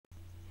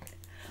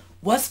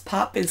What's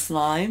poppin'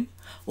 slime?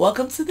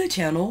 Welcome to the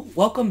channel.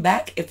 Welcome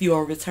back if you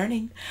are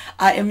returning.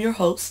 I am your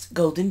host,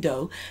 Golden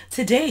Doe.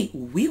 Today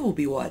we will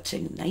be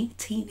watching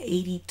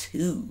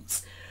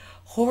 1982's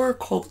horror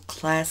cult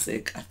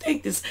classic. I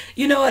think this,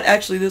 you know what,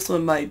 actually this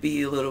one might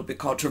be a little bit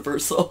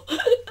controversial.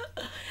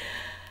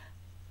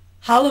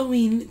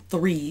 Halloween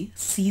 3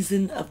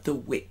 Season of the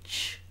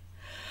Witch.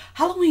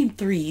 Halloween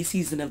 3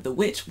 Season of the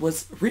Witch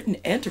was written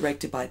and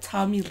directed by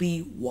Tommy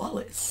Lee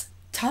Wallace.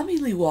 Tommy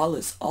Lee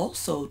Wallace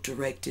also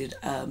directed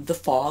The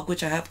Fog,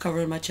 which I have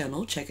covered on my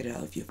channel. Check it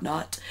out if you have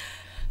not.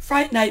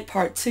 Fright Night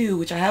Part 2,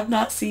 which I have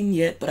not seen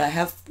yet, but I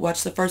have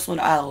watched the first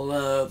one. I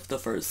love the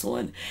first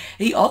one.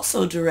 He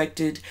also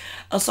directed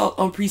Assault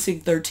on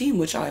Precinct 13,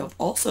 which I have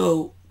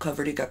also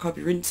covered. It got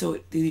copywritten, so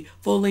the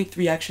full-length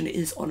reaction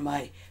is on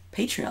my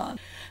Patreon.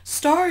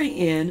 Starring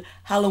in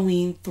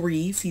Halloween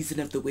 3 Season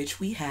of the Witch,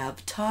 we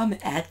have Tom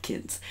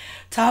Atkins.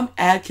 Tom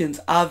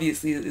Atkins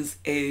obviously is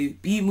a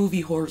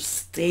B-movie horror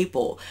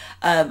staple.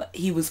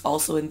 He was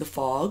also in The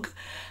Fog.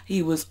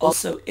 He was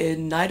also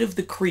in Night of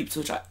the Creeps,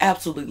 which I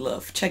absolutely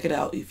love. Check it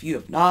out if you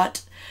have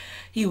not.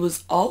 He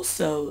was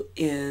also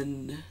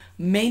in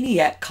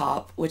Maniac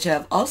Cop, which I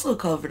have also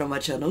covered on my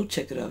channel.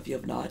 Check it out if you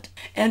have not.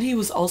 And he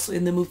was also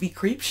in the movie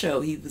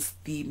Creepshow. He was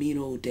the mean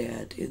old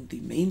dad in the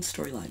main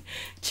storyline.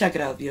 Check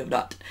it out if you have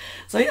not.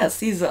 So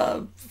yes, he's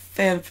a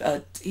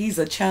he's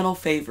a channel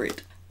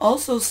favorite.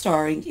 Also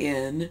starring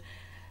in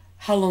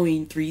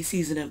Halloween 3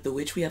 Season of the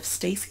Witch, we have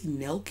Stacey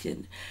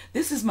Nelkin.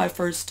 This is my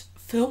first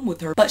film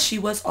with her, but she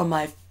was on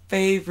my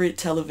favorite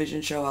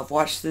television show. I've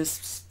watched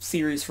this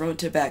series front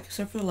to back,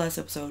 except for the last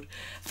episode.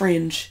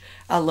 Fringe.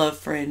 I love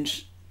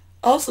Fringe.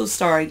 Also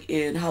starring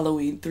in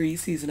Halloween 3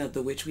 Season of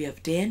the Witch, we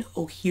have Dan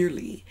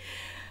O'Herlihy.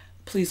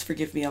 Please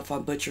forgive me if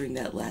I'm butchering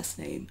that last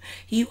name.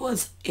 He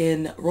was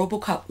in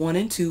RoboCop 1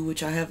 and 2,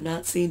 which I have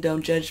not seen.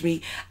 Don't judge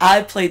me.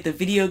 I played the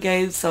video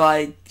game, so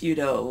I,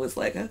 was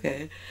like,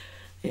 okay.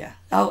 Yeah.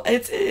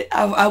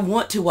 I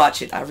want to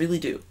watch it. I really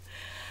do.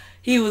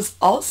 He was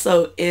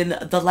also in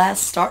The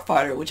Last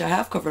Starfighter, which I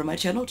have covered on my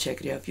channel.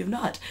 Check it out if you have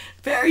not.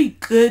 Very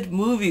good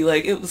movie.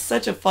 Like, it was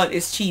such a fun...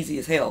 It's cheesy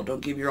as hell, don't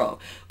get me wrong.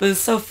 But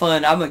it's so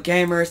fun. I'm a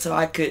gamer, so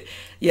I could...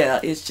 Yeah,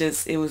 it's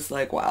just... It was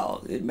like,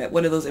 wow.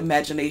 One of those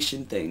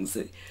imagination things.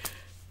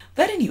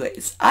 But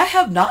anyways, I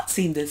have not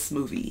seen this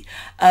movie.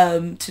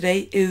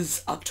 Today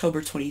is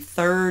October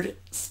 23rd.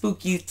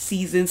 Spooky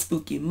season,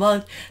 spooky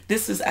month.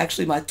 This is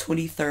actually my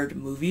 23rd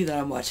movie that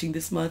I'm watching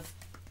this month.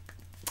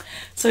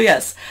 So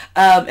yes,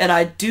 and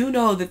I do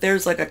know that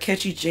there's like a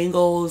catchy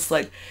jingles,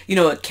 like,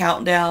 a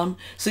countdown.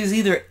 So it's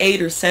either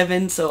 8 or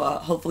 7, so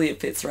hopefully it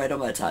fits right on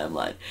my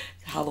timeline.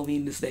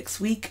 Halloween is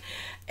next week,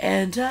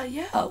 and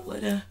yeah,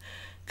 what a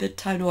good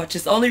time to watch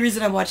this. The only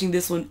reason I'm watching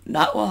this one,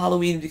 not on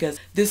Halloween, because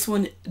this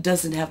one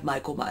doesn't have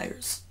Michael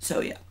Myers, so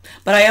yeah.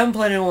 But I am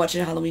planning on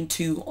watching Halloween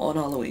 2 on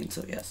Halloween,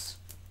 so yes.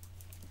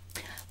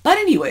 But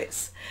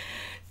anyways,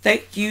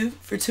 thank you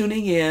for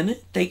tuning in.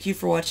 Thank you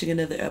for watching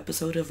another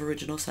episode of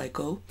Original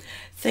Psycho.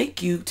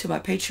 Thank you to my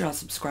Patreon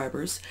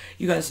subscribers.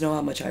 You guys know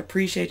how much I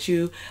appreciate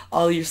you.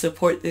 All your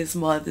support this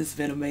month has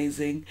been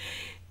amazing.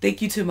 Thank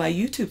you to my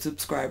YouTube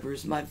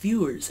subscribers, my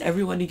viewers,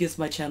 everyone who gives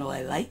my channel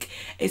a like,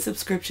 a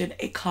subscription,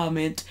 a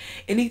comment,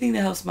 anything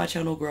that helps my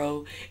channel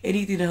grow,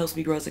 anything that helps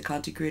me grow as a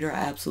content creator. I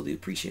absolutely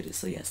appreciate it.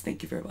 So yes,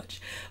 thank you very much.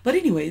 But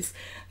anyways,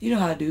 you know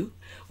how I do.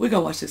 We're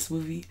going to watch this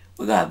movie.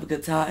 We're going to have a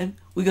good time.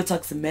 We're going to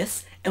talk some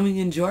mess, and we can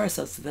enjoy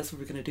ourselves. So that's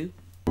what we're going to do.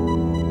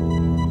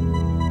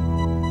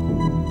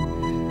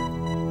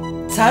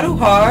 Title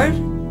card.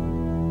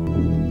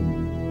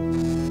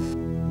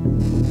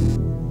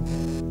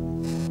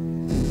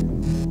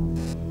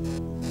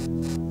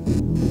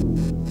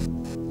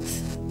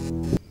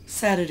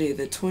 Saturday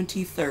the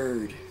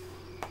 23rd.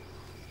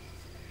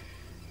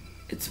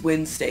 It's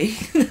Wednesday.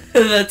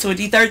 The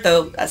 23rd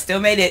though. I still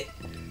made it.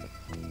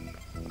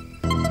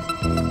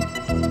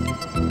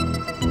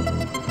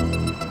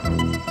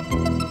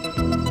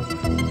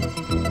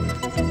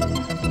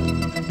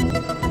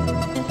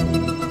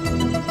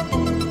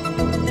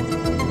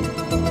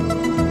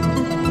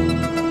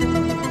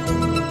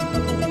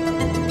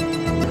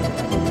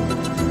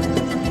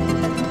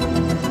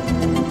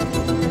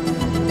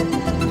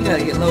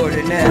 Gotta get lower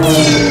than that.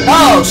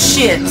 Oh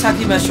shit!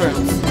 Taki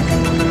mushrooms.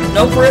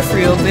 No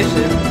peripheral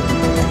vision.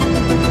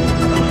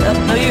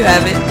 No, you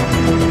have it.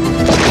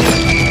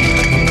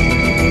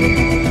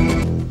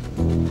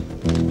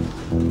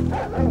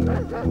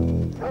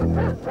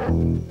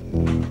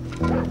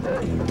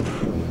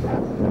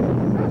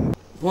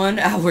 One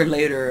hour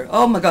later.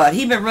 Oh my god,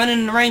 he been running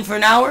in the rain for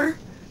an hour?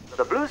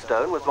 The blue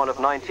stone was one of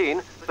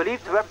 19,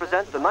 believed to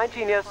represent the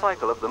 19-year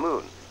cycle of the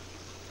moon.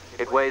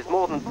 It weighs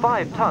more than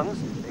 5 tons,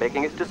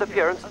 making its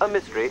disappearance a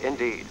mystery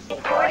indeed. 8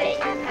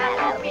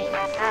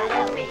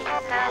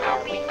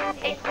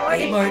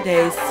 more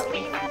days.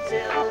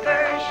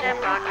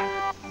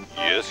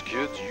 Yes,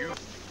 kids, you...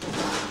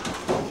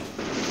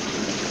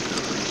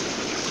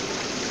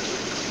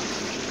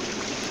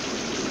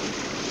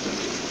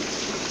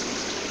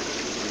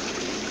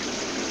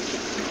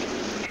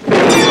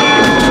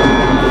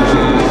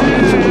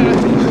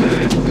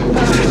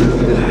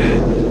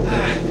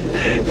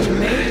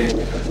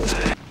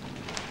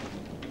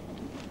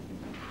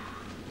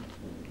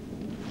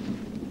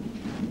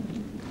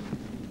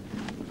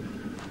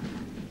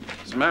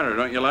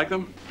 Don't you like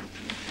them?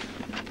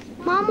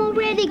 Mom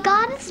already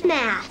got us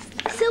masks.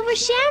 Silver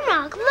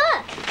Shamrock,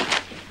 look.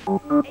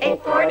 4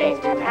 days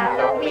to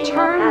Halloween.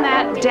 Turn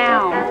that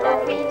down.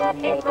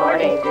 4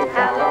 days to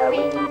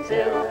Halloween.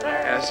 Silver.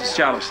 Yeah, this is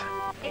Chalice.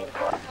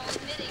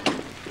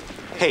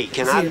 Hey,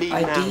 can I leave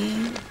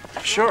now?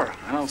 Sure,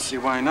 I don't see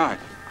why not.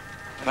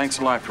 Thanks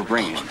a lot for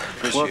bringing it.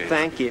 Appreciate Well,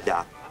 thank you,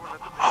 Doc.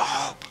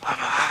 Oh,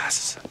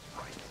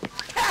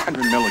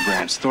 100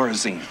 milligrams,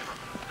 Thorazine.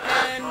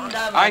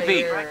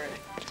 IV.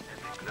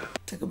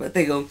 Talk about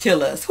they gonna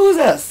kill us. Who's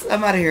us?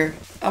 I'm out of here.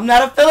 I'm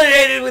not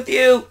affiliated with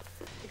you.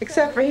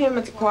 Except for him,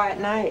 it's a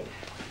quiet night.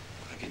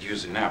 I could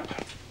use a nap.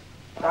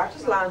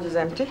 Doctor's lounge is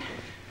empty.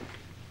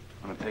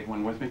 Want to take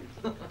one with me?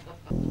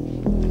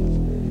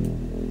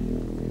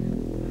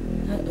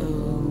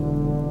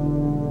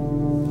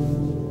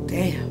 Uh-oh.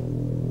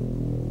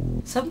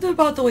 Damn. Something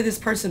about the way this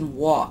person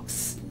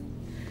walks.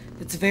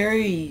 It's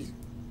very...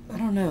 I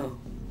don't know.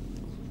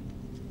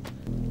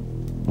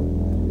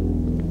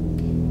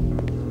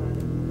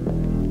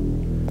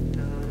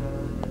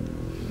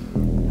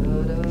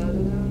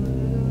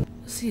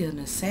 Is he an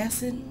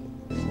assassin?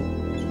 You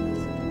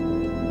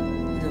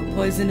gonna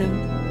poison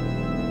him?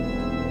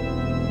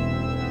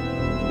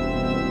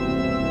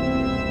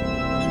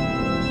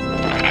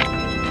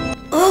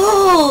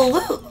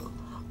 Oh!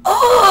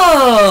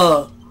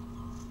 Oh!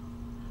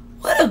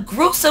 What a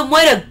gruesome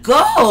way to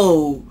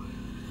go!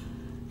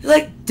 He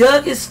like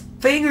dug his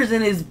fingers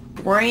in his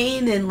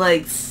brain and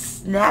like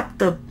snapped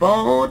the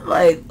bone.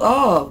 Like,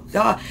 oh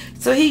god.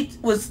 So he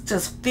was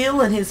just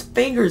feeling his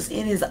fingers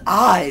in his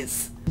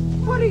eyes.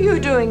 What are you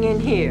doing in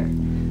here?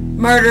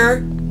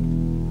 Murder.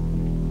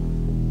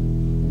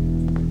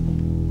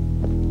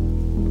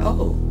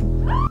 Oh.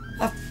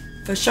 I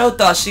for sure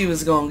thought she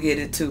was gonna get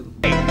it too.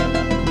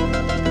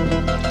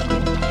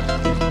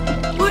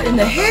 What in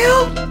the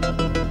hell?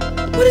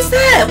 What is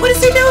that? What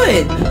is he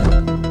doing?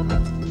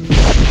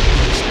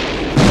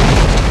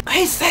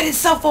 He set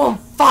himself on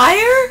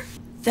fire?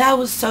 That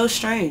was so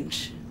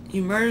strange.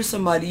 You murdered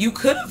somebody. You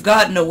could have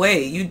gotten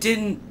away. You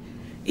didn't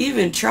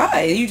even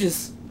try. You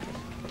just...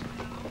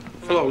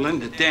 Hello,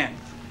 Linda, Dan.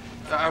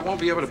 I won't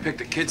be able to pick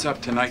the kids up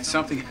tonight.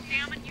 Something...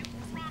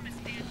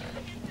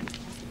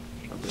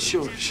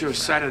 Sure,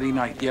 Saturday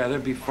night. Yeah,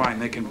 that'd be fine.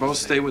 They can both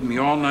stay with me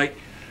all night.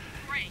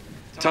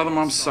 Tell them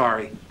I'm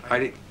sorry.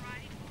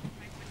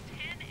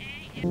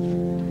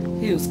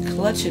 He was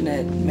clutching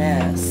that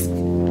mask.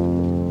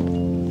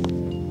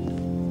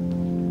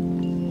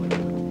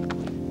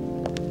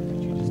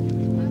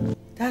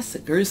 That's a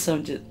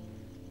gruesome just...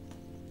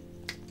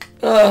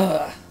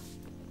 Ugh.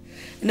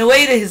 And the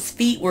way that his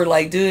feet were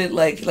like doing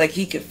like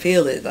he could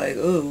feel it. Like,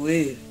 oh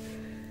wait.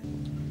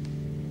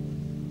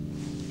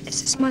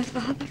 Is this my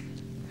father?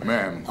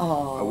 Ma'am,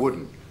 I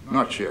wouldn't.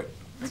 Not yet.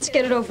 Let's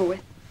get it over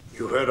with.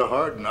 You've had a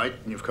hard night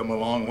and you've come a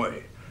long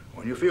way.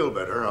 When you feel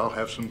better, I'll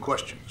have some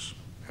questions.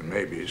 And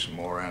maybe some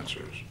more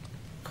answers.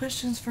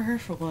 Questions for her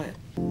for what?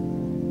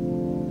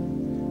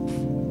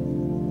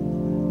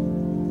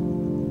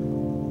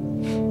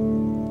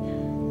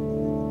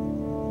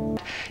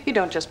 You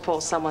don't just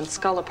pull someone's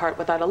skull apart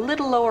without a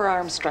little lower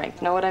arm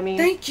strength, know what I mean?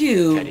 Thank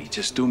you. Teddy,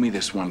 just do me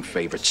this one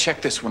favor.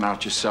 Check this one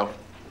out yourself.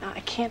 No, I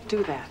can't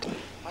do that.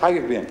 How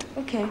you been?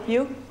 Okay,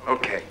 you?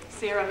 Okay.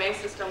 Sierra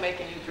Mesa's still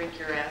making you drink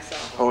your ass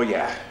off. Oh,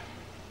 yeah.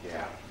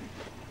 Yeah.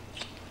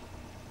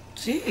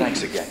 Jeez.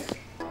 Thanks again.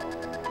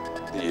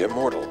 The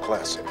immortal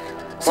classic.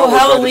 So Followed by the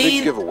big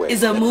Halloween giveaway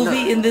is a at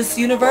movie 9. in this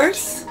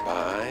universe?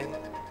 Fine.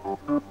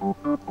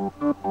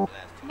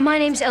 My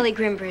name's Ellie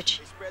Grimbridge.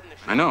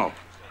 I know.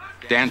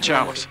 Dan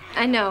Chalice.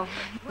 I know.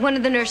 One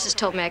of the nurses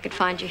told me I could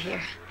find you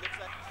here.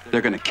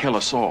 They're gonna kill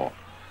us all.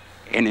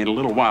 And in a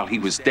little while, he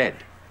was dead.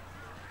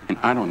 And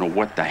I don't know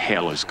what the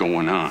hell is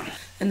going on.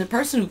 And the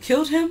person who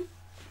killed him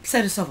set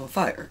himself on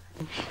fire.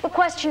 The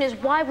question is,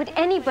 why would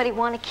anybody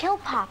want to kill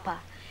Papa?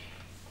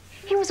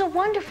 He was a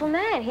wonderful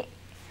man.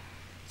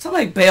 Sound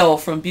like Belle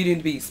from Beauty and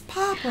the Beast.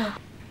 Papa.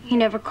 He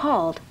never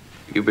called.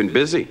 You've been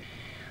busy.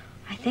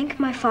 I think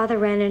my father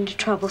ran into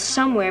trouble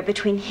somewhere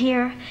between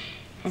here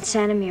and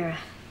Santa Mira.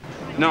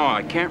 No,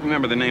 I can't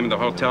remember the name of the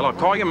hotel. I'll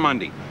call you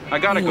Monday. I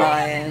gotta go.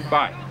 Lying.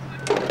 Bye.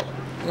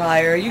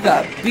 Liar, you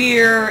got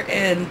beer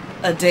and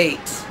a date.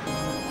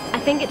 I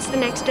think it's the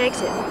next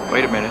exit.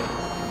 Wait a minute.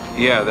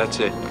 Yeah, that's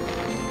it.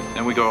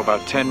 Then we go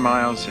about 10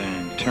 miles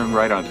and turn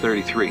right on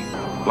 33.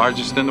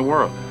 Largest in the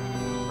world.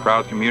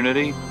 Proud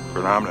community,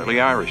 predominantly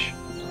Irish.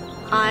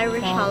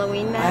 Irish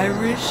Halloween night.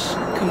 Irish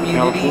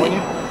community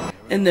California?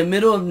 in the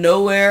middle of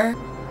nowhere.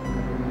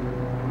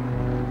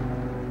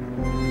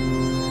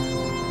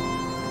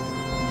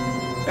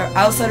 Are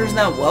outsiders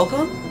not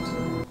welcome?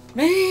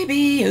 Maybe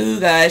you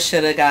guys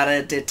should have got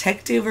a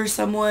detective or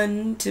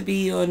someone to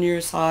be on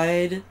your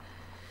side.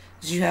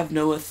 'Cause you have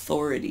no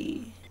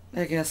authority.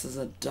 I guess is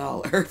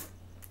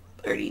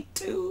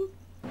 $1.32.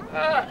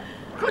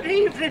 Good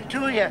evening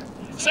to you.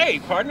 Say,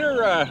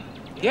 partner,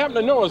 you happen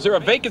to know, is there a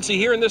vacancy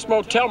here in this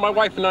motel? My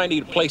wife and I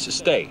need a place to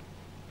stay.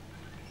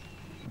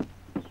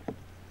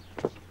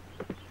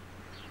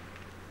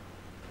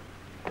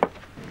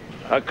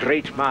 A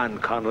great man,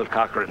 Colonel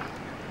Cochran.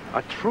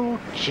 A true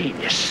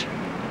genius.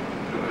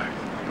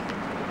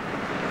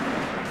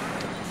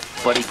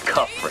 Buddy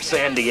Cup for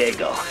San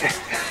Diego.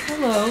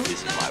 Hello.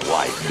 This is my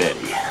wife,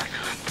 Betty.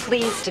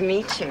 Pleased to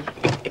meet you.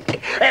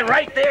 And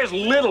right there's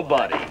little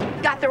Buddy.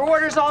 Got their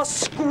orders all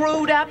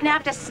screwed up and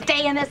have to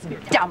stay in this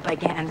dump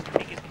again.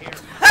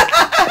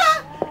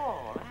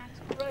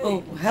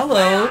 Oh,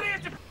 hello.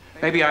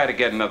 Maybe I ought to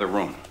get another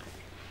room.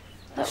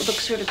 That would look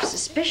sort of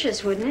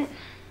suspicious, wouldn't it?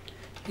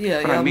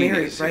 Yeah, What I mean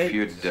married, is, right? if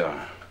you'd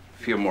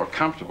feel more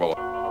comfortable.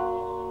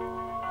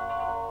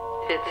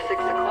 It's 6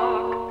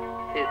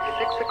 o'clock. It's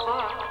 6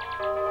 o'clock.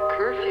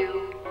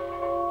 Curfew.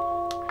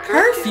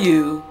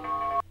 Curfew?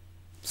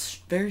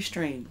 Very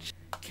strange.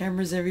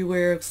 Cameras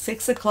everywhere.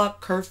 6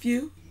 o'clock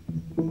curfew?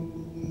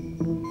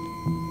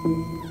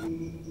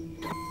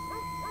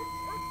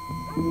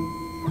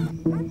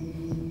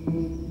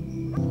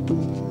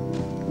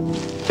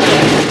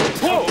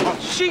 Whoa! Oh,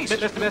 jeez!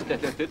 Mister,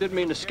 didn't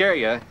mean to scare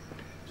you.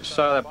 Just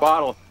saw that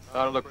bottle.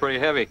 Thought it looked pretty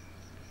heavy.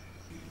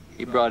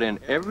 He brought in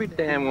every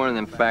damn one of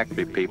them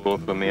factory people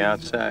from the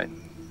outside.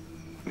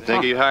 You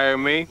think he'd hire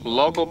me,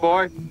 local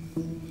boy?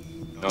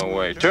 No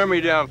way. Turn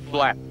me down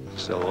flat.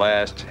 It's the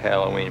last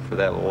Halloween for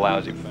that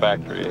lousy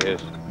factory of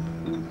his.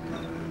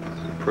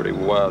 Some pretty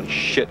wild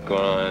shit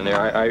going on in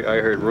there. I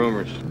heard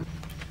rumors.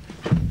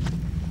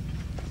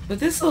 But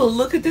this little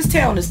look at this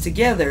town is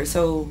together,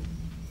 so...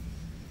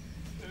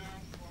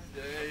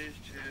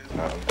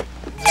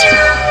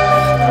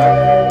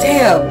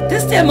 Damn,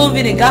 this damn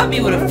movie done got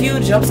me with a few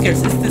jump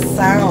scares. It's this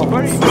sound.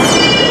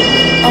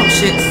 Oh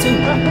shit, it's too.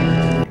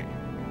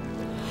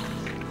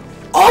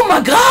 Oh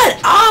my god,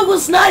 I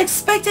was not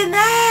expecting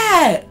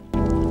that.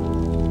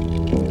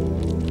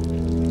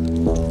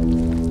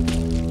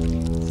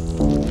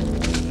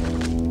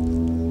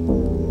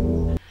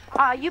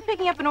 You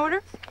picking up an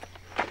order?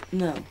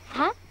 No.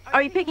 Huh?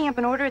 Are you picking up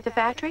an order at the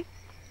factory?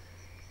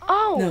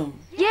 Oh. No.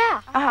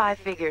 Yeah. I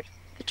figured.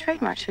 The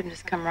trademark shouldn't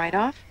just come right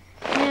off.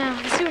 Yeah,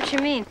 I see what you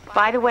mean.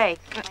 By the way,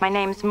 my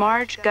name's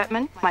Marge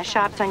Gutman. My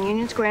shop's on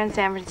Union Square in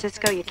San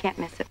Francisco. You can't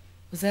miss it.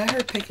 Was that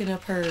her picking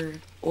up her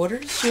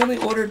orders? She only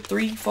ordered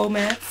 3 faux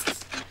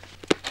masks.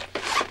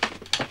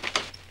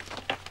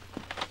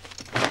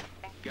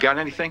 You got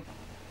anything?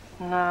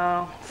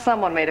 No,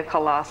 someone made a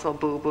colossal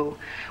boo-boo.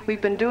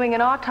 We've been doing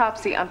an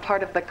autopsy on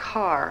part of the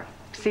car.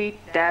 Seat,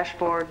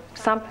 dashboard,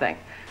 something.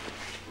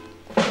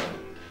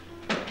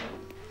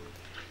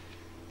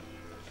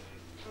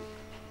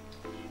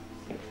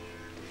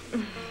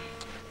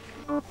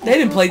 They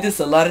didn't play this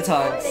a lot of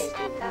times.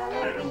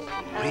 I don't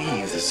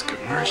believe this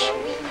commercial.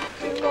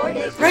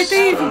 Right,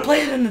 they even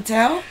played it in the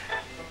town.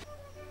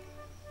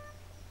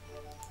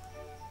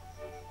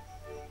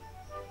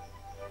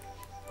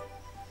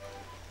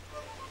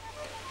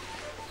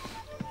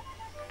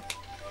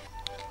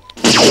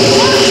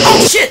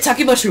 Oh shit,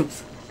 talking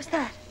mushrooms. What's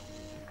that?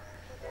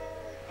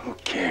 Who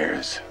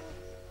cares?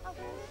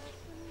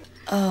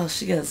 Oh,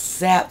 she got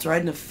zapped right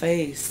in the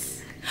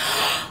face.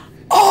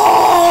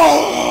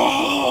 Oh!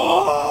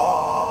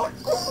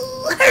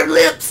 Her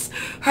lips!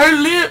 Her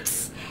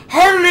lips!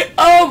 Her lip!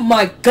 Oh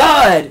my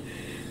god!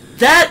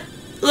 That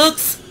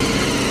looks...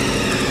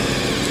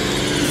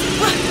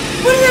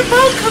 Where did that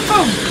bone come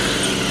from?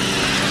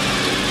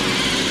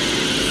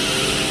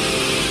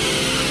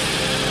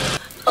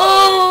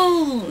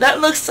 Oh!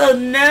 That looks so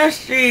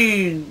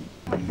nasty!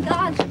 Oh my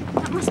god,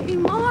 that must be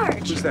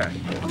Marge. Who's that?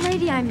 A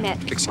lady I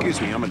met.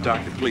 Excuse me, I'm a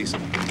doctor, please.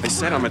 I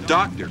said I'm a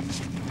doctor.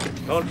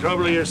 Don't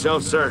trouble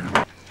yourself, sir.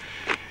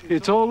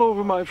 It's all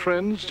over, my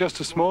friends. Just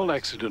a small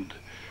accident.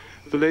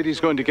 The lady's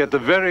going to get the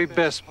very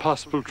best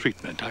possible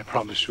treatment. I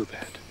promise you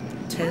that.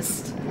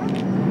 Test.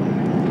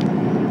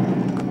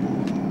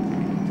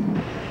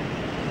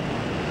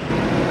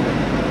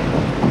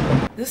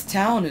 This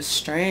town is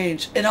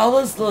strange. And all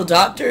those little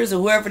doctors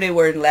and whoever they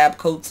were in lab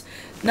coats,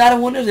 not a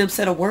one of them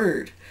said a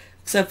word.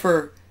 Except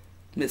for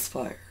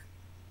Misfire.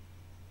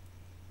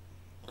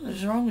 What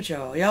is wrong with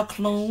y'all? Y'all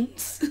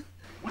clones?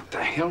 What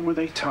the hell were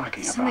they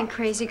talking about? Something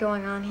crazy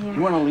going on here.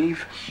 You want to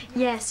leave?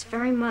 Yes,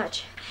 very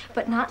much.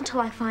 But not until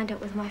I find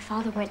out whether my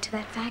father went to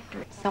that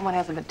factory. Someone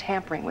hasn't been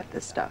tampering with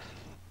this stuff.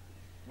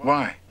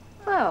 Why?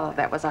 Well,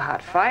 that was a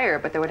hot fire,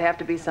 but there would have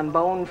to be some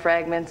bone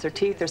fragments or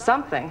teeth or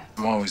something.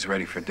 I'm always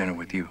ready for dinner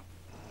with you.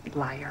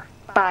 Liar.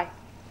 Bye.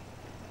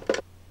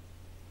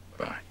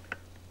 Bye.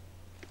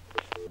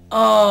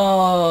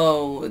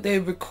 Oh, they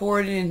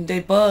recorded and they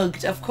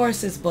bugged. Of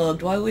course it's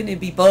bugged. Why wouldn't it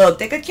be bugged?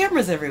 They got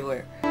cameras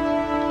everywhere.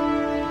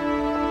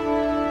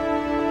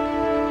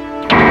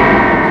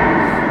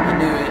 I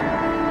knew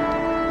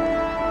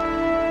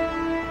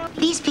it.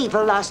 These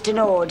people lost an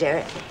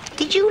order.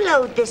 Did you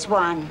load this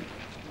one?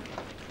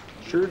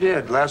 Sure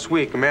did. Last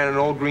week, a man in an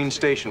old green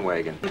station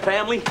wagon.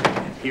 Family,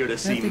 here to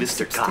see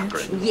Mr.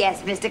 Cochran.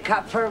 Yes, Mr.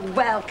 Kupfer,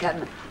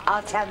 welcome.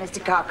 I'll tell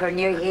Mr. Cochran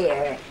you're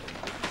here.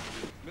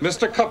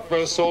 Mr.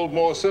 Kupfer sold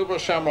more silver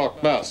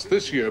shamrock masks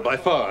this year by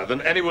far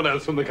than anyone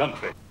else in the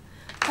country.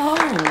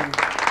 Oh.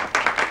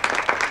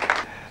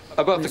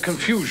 About the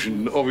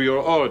confusion over your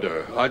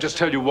order, I'll just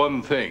tell you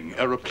one thing.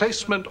 A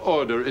replacement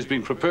order is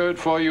being prepared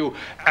for you,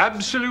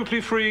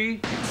 absolutely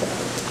free.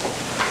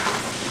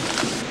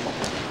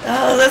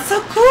 Oh, that's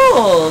so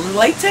cool.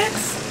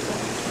 Latex?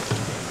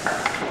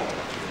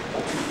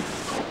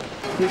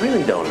 You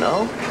really don't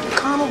know?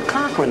 Conal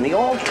Cochran, the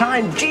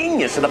all-time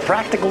genius of the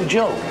practical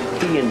joke.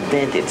 He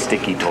invented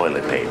sticky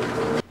toilet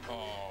paper.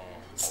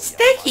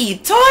 Sticky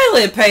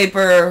toilet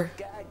paper?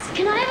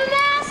 Can I have a mask?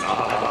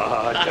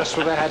 Just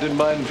what I had in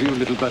mind for you,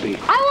 little buddy. I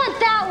want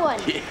that one.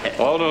 Yeah.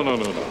 Oh, no.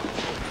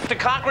 Mr.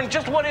 Cochran,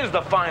 just what is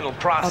the final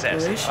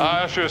process?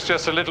 Sure, it's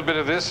just a little bit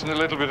of this and a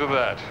little bit of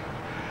that.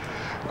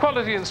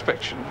 Quality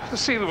inspection, the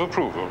seal of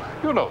approval.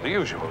 You know, the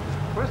usual.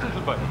 Where's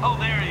little buddy? Oh,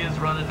 there he is,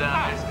 running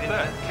down.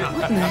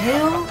 What in the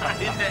hell?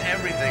 Into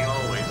everything,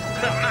 always.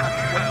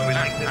 We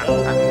like to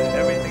know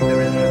everything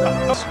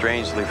there is.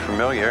 Strangely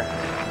familiar.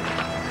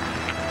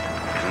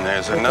 And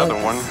there's another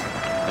one.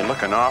 They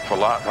look an awful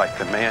lot like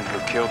the man who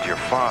killed your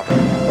father.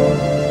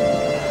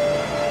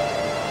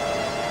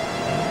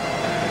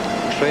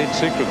 Trade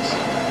secrets.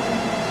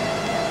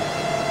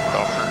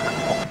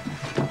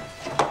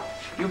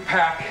 You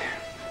pack.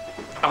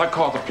 I'll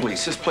call the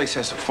police. This place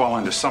has to fall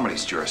under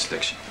somebody's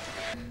jurisdiction.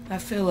 I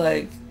feel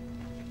like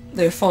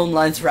their phone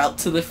lines route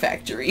to the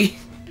factory.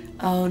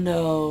 Oh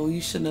no,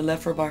 you shouldn't have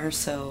left her by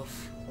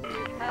herself.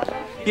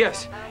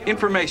 Yes,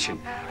 information.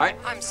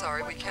 I'm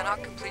sorry, we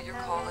cannot complete your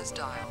call as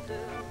dialed.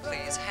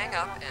 Please hang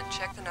up and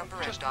check the number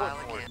and dial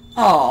again.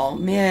 Oh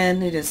man,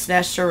 they just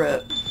snatched her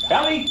up.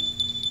 Ellie!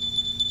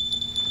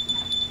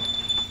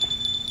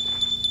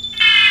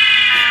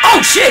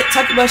 Oh shit,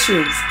 talking about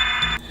shoes.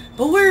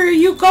 But where are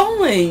you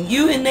going?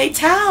 You in a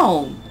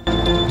town.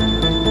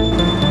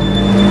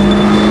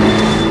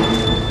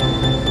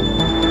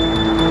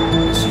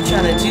 Is you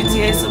trying to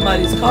GTA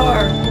somebody's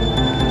car?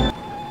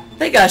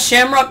 They got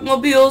Shamrock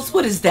mobiles?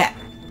 What is that?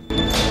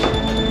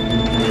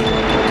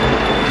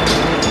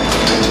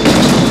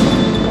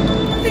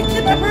 What did they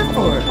kidnap her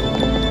for?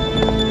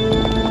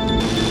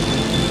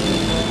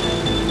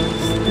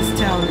 This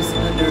town is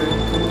under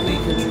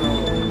complete control.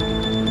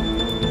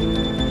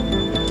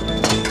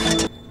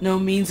 No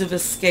means of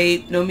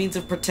escape, no means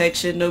of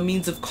protection, no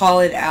means of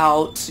calling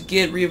out, to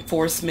get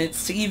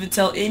reinforcements, to even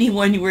tell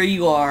anyone where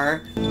you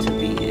are to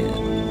be in.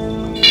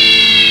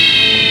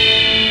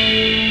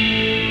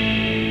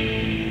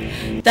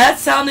 That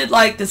sounded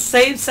like the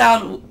same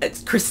sound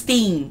as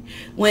Christine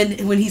when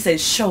he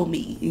says, "Show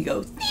me." He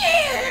goes,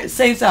 "Yeah!"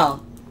 Same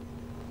sound.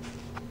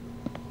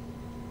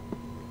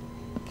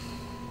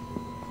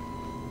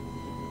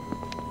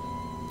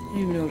 I don't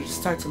even know where to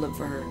start to look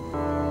for her.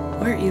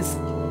 Where is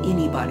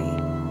anybody?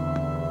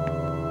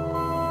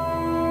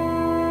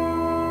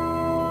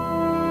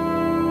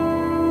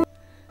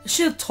 Is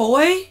she a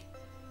toy?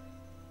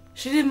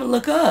 She didn't even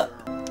look up.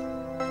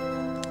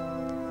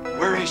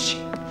 Where is she?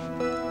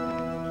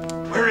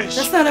 Where is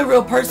That's not a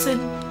real person.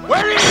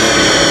 Where is she?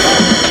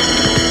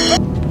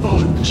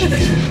 Oh,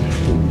 jeez.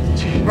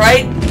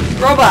 Right?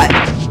 Robot.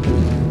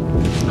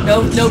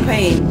 No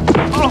pain.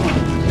 Oh.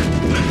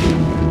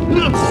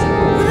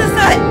 What is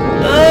that?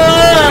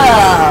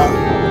 Ugh.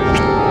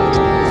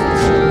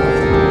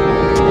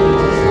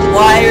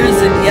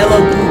 Wires and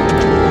yellow goop.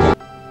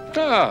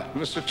 Ah,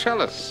 Mr.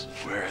 Chalice.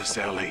 Where is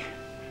Ellie?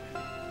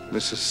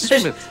 Mrs.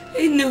 Smith.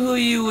 He knew who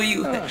you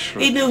were.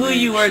 He knew who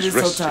you were this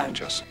whole time.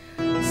 Just.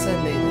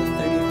 Sunday the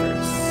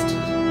 31st.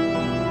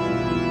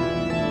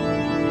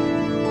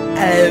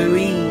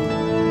 Halloween.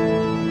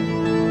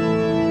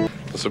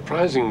 The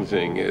surprising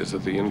thing is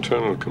that the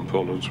internal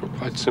components were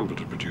quite simple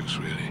to produce,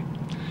 really.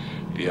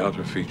 The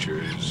outer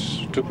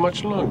features took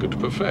much longer to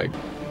perfect.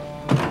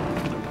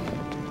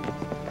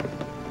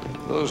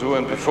 Those who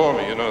went before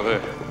me, you know, they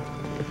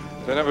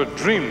never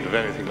dreamed of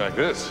anything like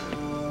this.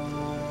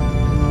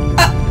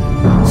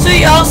 So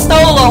y'all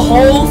stole a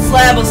whole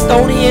slab of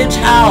Stonehenge?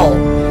 How?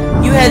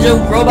 You had your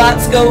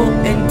robots go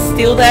and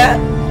steal that?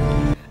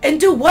 And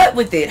do what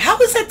with it? How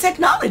is that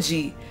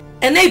technology?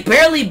 And they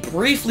barely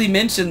briefly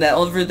mentioned that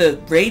over the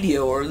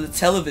radio or the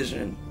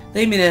television.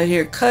 They been out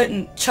here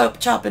cutting,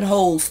 chopping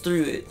holes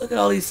through it. Look at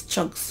all these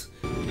chunks.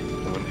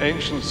 An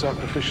ancient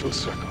sacrificial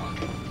circle.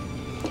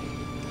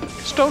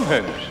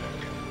 Stonehenge.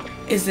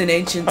 It's an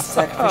ancient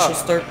sacrificial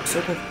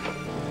circle.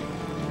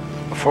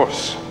 Of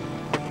course.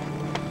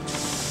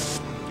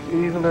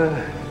 Even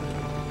a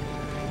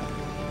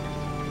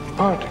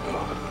particle.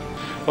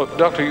 Oh,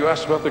 Doctor, you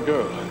asked about the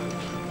girl.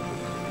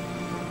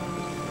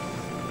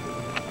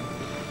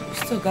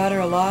 Still got her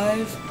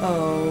alive?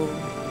 Oh.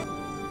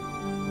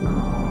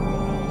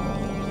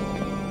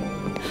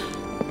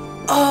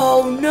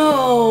 Oh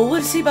no!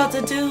 What is he about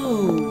to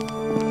do?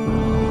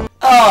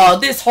 Oh,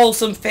 this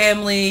wholesome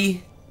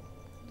family.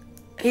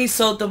 He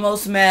sold the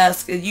most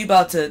masks and you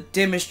about to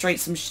demonstrate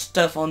some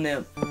stuff on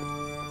them.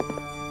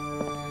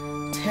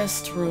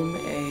 Test room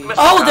A.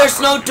 Oh, there's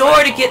no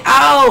door to get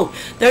out!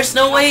 There's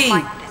no way!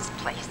 This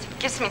place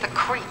gives me the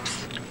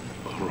creeps.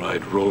 All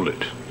right, roll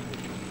it.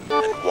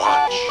 And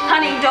watch.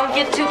 Honey, don't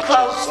get too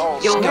close.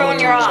 You'll ruin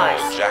your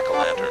eyes.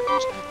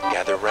 Jack-o'-lanterns.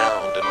 Gather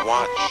round and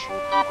watch.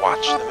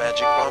 Watch the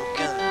magic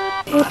pumpkin.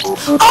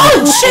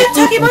 Oh shit,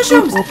 Tucky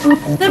mushrooms!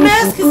 The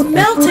mask is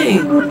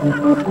melting!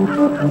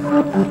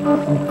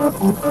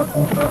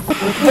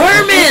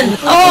 Vermin!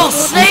 Oh,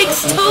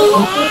 snakes too?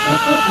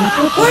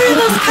 Where are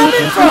those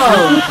coming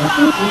from?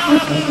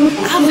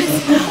 Out of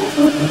his mouth.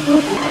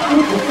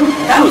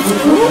 That was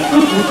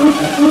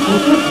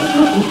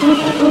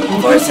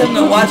cool. Force him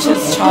to watch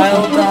his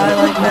child die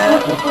like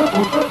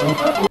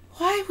that.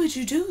 Why would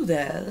you do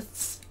that?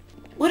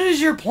 What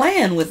is your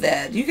plan with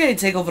that? You can't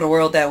take over the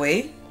world that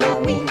way. Oh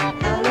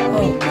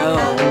no.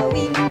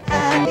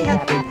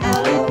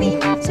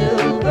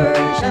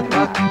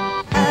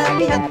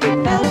 That's the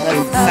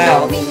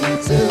South.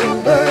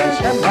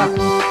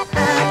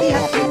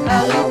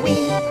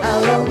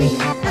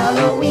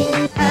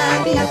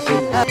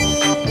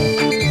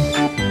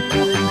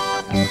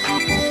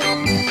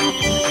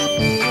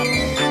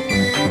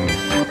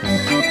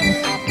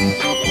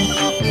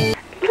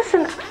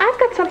 Listen, I've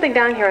got something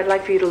down here I'd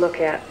like for you to look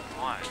at.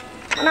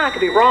 Now, I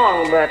could be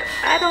wrong, but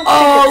I don't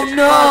think it's a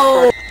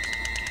cause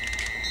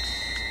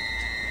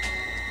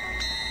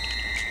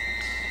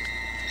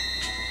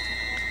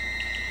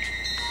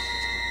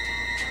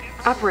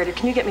for... Operator,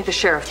 can you get me the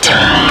sheriff?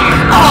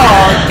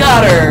 Oh,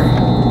 got her.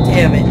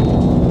 Damn it.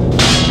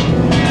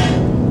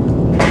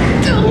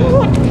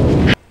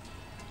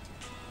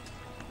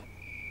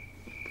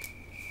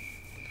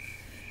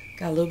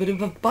 Got a little bit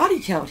of a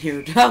body count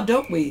here now,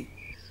 don't we?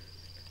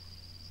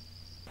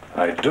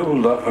 I do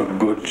love a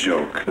good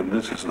joke, and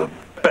this is the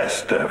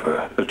best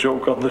ever. A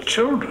joke on the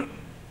children.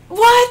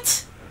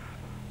 What?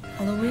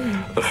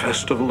 Halloween. The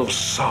Festival of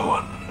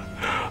Samhain.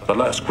 The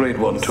last great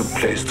one took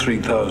place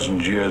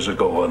 3,000 years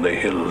ago when the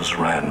hills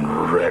ran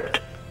wrecked.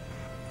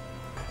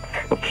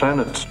 The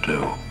planets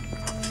do.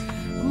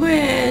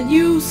 Man,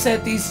 you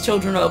set these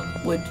children up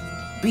with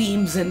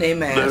beams in their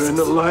masks. They're in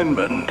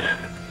alignment.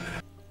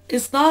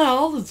 It's not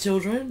all the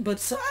children,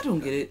 but I don't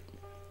get it.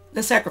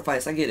 The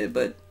sacrifice, I get it,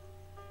 but...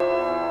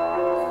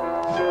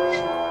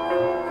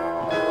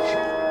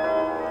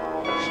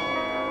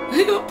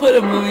 They're gonna put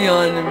a movie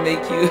on and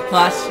make you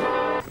watch it.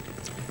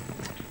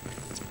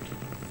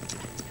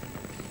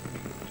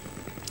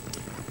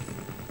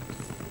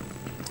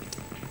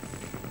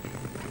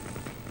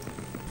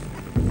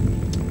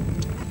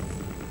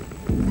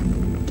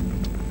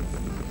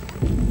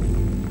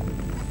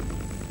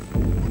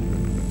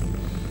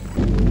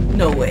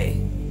 No way.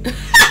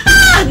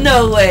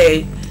 No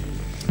way.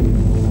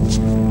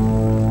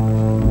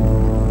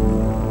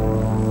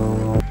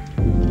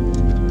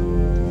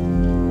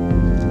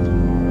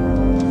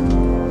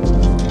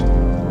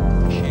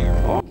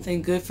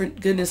 Thank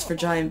goodness for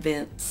giant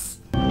vents.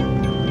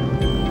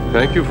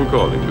 Thank you for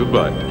calling.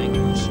 Goodbye.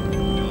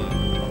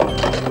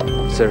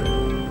 Sir,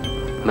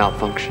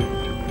 malfunction.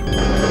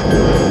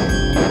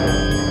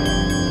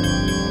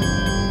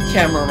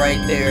 Camera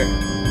right there.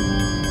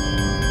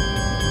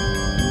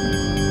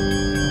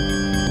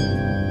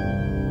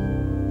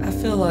 I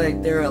feel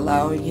like they're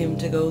allowing him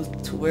to go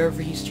to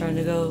wherever he's trying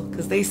to go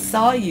because they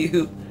saw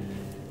you.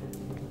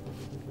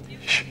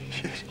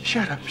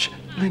 Shut up,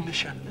 Linda,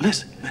 shut up.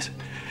 Listen.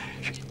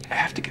 I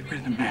have to get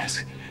rid of the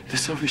mask. The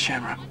silver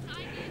shamrock.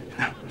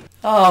 No.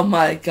 Oh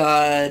my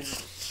god.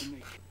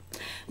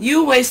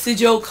 You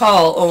wasted your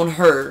call on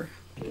her.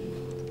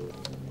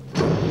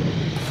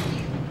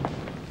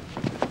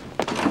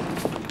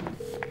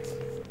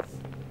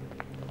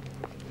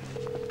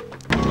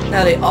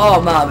 Now they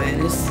all mobbing.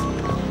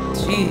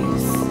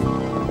 Jeez.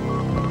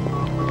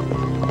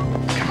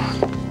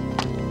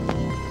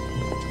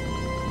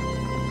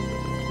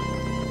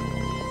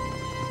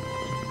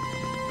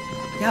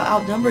 Y'all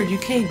outnumbered, you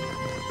can't.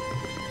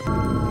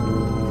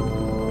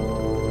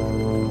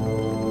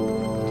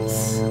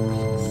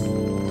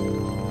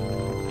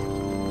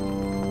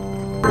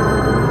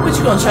 What,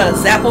 you gonna try to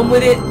zap them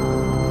with it?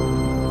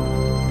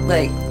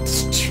 Like,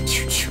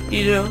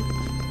 you know?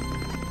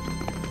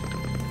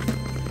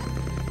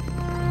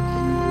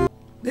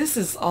 This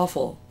is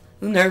awful.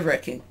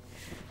 Nerve-wracking.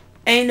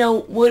 Ain't no,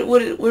 what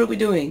are we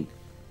doing?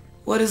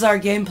 What is our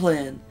game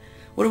plan?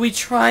 What are we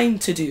trying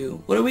to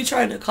do? What are we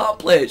trying to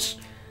accomplish?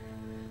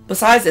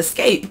 Besides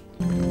escape.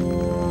 It's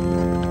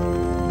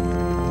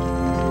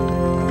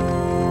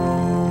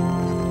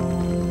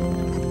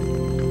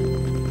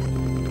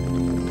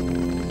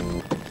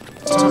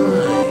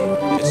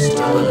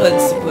time. What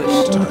buttons to push?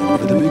 It's time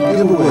for the big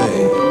giveaway.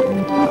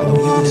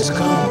 Halloween has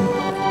come.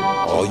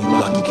 All you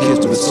lucky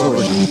kids with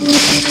silver.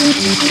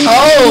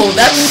 Oh,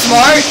 that's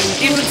smart.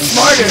 Even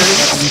smarter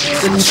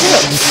than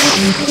chips.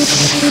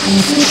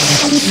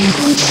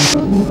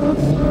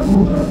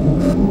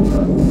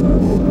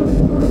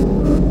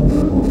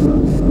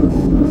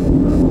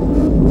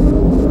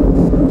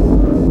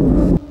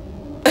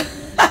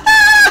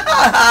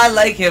 I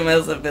like him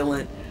as a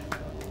villain.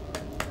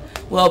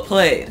 Well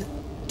played,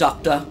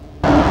 Doctor.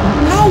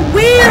 How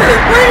weird!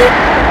 Where did...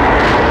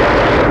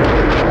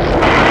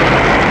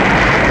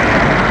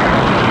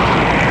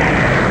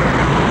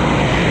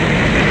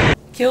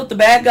 killed the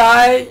bad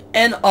guy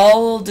and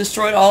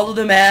destroyed all of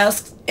the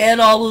masks and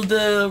all of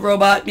the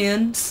robot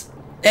men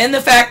and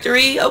the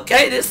factory.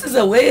 Okay, this is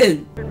a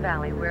win.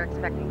 Valley, we're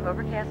expecting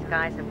overcast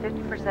skies and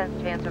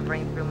 50% chance of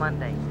rain through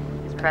Monday.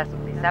 It's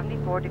presently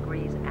 74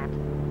 degrees at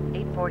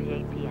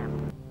 8:48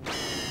 p.m.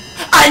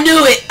 I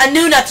knew it! I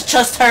knew not to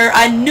trust her.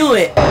 I knew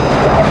it.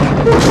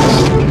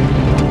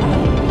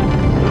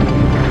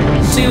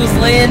 She was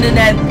laying on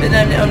that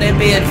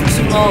bed for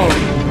too long.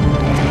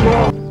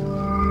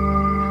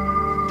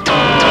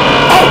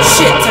 Oh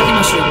shit! Tucking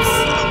mushrooms.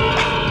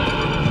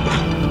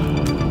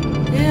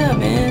 Yeah,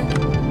 man.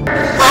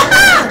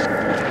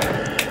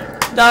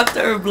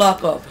 Dr.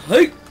 Block off.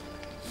 Hey!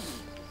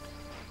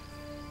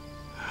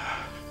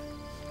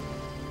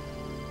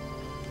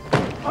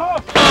 Oh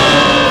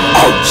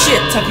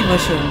shit! Tucking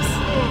mushrooms.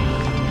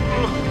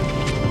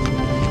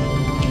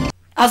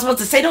 I was about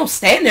to say, don't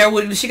stand there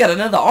when she got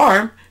another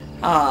arm.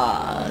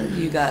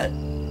 You got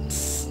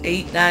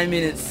 8-9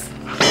 minutes.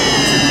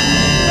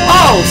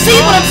 Oh, see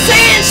what I'm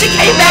saying? She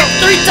came back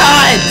 3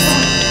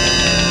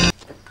 times!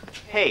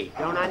 Hey,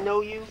 don't I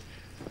know you?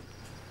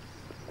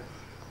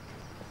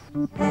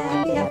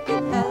 Happy, happy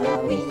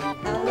Halloween,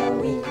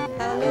 Halloween,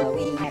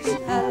 Halloween, happy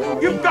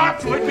Halloween. You got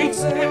to admit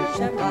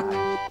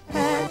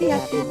Happy,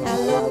 happy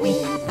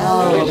Halloween,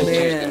 Oh, Excuse the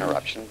man.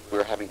 interruption.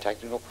 We're having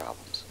technical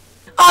problems.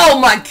 Oh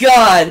my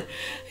god!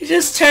 He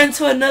just turned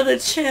to another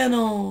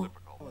channel.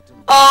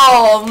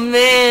 Oh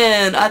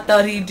man, I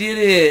thought he did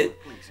it.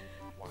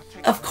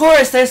 Of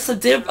course, there's some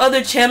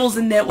other channels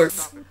and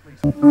networks.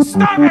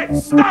 Stop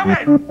it! Stop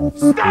it!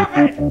 Stop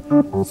it!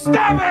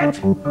 Stop it!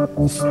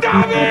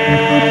 Stop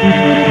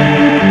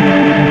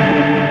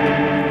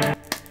it!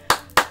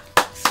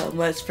 So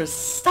much for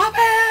stop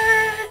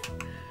it!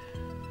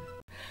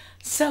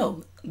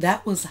 So,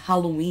 that was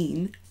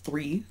Halloween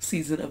 3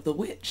 Season of the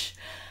Witch.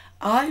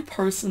 I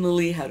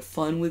personally had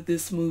fun with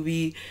this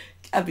movie.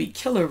 I mean,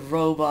 killer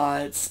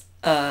robots,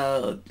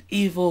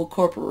 evil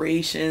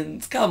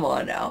corporations, come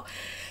on now.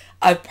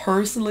 I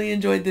personally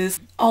enjoyed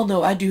this,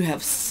 although I do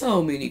have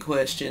so many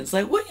questions.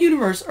 Like, what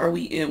universe are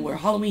we in where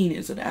Halloween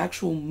is an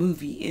actual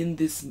movie in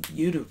this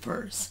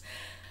universe?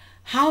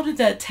 How did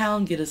that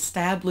town get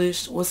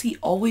established? Was he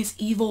always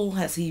evil?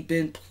 Has he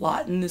been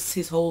plotting this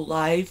his whole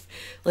life?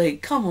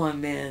 Like, come on,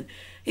 man.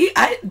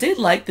 I did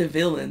like the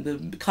villain,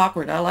 the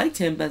Cochran. I liked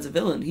him as a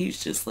villain.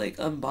 He's just like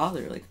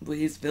unbothered, like with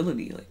his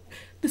villainy. Like,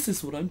 this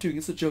is what I'm doing.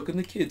 It's a joke on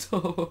the kids.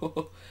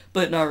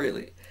 But not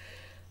really.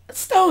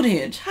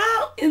 Stonehenge.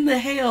 How in the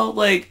hell?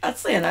 Like, I'm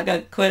saying, I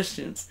got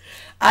questions.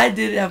 I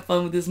did have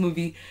fun with this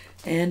movie.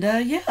 And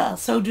yeah.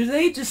 So do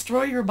they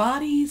destroy your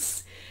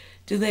bodies?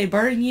 Do they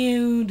burn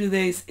you? Do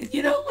they,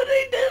 you know, what do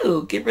they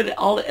do? Get rid of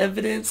all the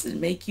evidence and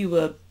make you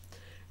a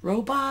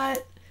robot?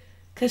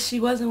 Because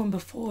she wasn't one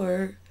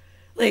before.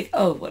 Like,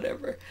 oh,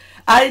 whatever.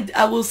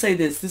 I will say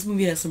this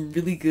movie has some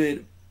really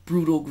good,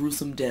 brutal,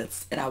 gruesome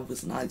deaths, and I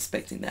was not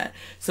expecting that.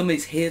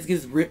 Somebody's head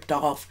gets ripped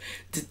off,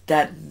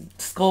 that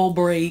skull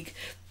break,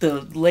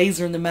 the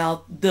laser in the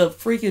mouth, the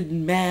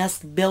freaking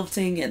mask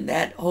belting, and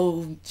that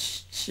whole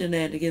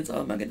shenanigans.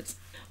 Oh my goodness.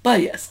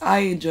 But yes, I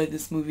enjoyed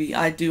this movie.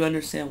 I do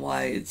understand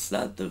why it's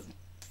not the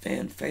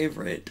fan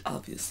favorite,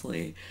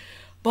 obviously.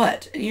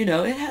 But, you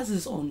know, it has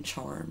its own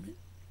charm.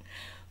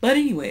 But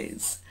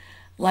anyways,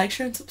 like,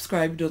 share, and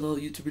subscribe to the whole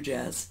YouTuber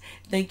jazz.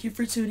 Thank you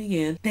for tuning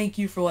in. Thank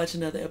you for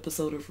watching another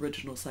episode of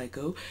Original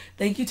Psycho.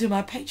 Thank you to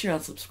my Patreon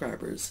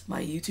subscribers,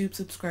 my YouTube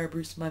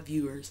subscribers, my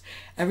viewers.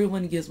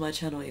 Everyone gives my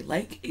channel a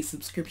like, a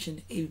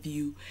subscription, a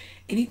view.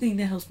 Anything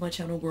that helps my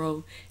channel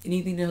grow,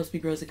 anything that helps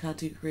me grow as a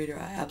content creator,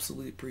 I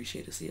absolutely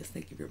appreciate it. So yes,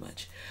 thank you very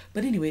much.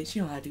 But anyways,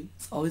 you know how I do.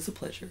 It's always a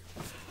pleasure.